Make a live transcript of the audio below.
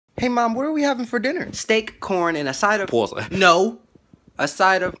Hey mom, what are we having for dinner? Steak, corn, and a side of Pause. No. A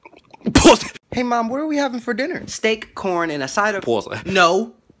side of Pause. Hey mom, what are we having for dinner? Steak, corn, and a side of Pause.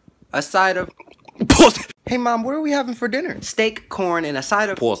 No. A side of Pause. Hey mom, what are we having for dinner? Steak, corn, and a side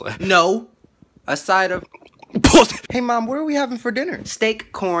of Pause. No. A side of Pause. Hey mom, what are we having for dinner?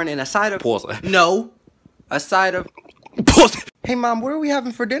 Steak, corn, and a side of Pause. No. A side of Pause. Hey mom, what are we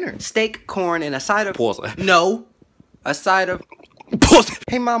having for dinner? Steak, corn, and a side of Pause. No. A side of Pause.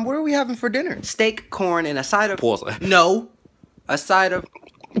 Hey mom, what are we having for dinner? Steak, corn, and a side of Pause. No. A side of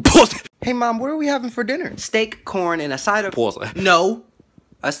Pause. Hey mom, what are we having for dinner? Steak, corn, and a side of Pause. No.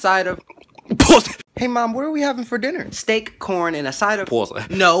 A side of Pause. Hey mom, what are we having for dinner? Steak, corn, and a side of Pause.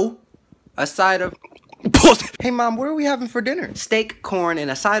 No. A side of Pause. Hey mom, what are we having for dinner? Steak, corn, and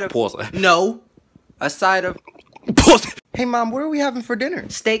a side of Pause. No. A side of Pause. Hey mom, what are we having for dinner?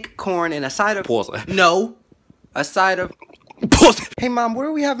 Steak, corn, and a side of Pause. No. A side of Pause. Hey mom, what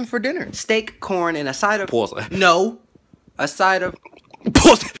are we having for dinner? Steak, corn, and a side of Pause. No. A side of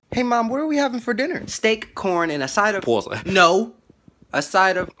Pause. Hey mom, what are we having for dinner? Steak, corn, and a side of Pause. No. A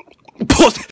side of Pause.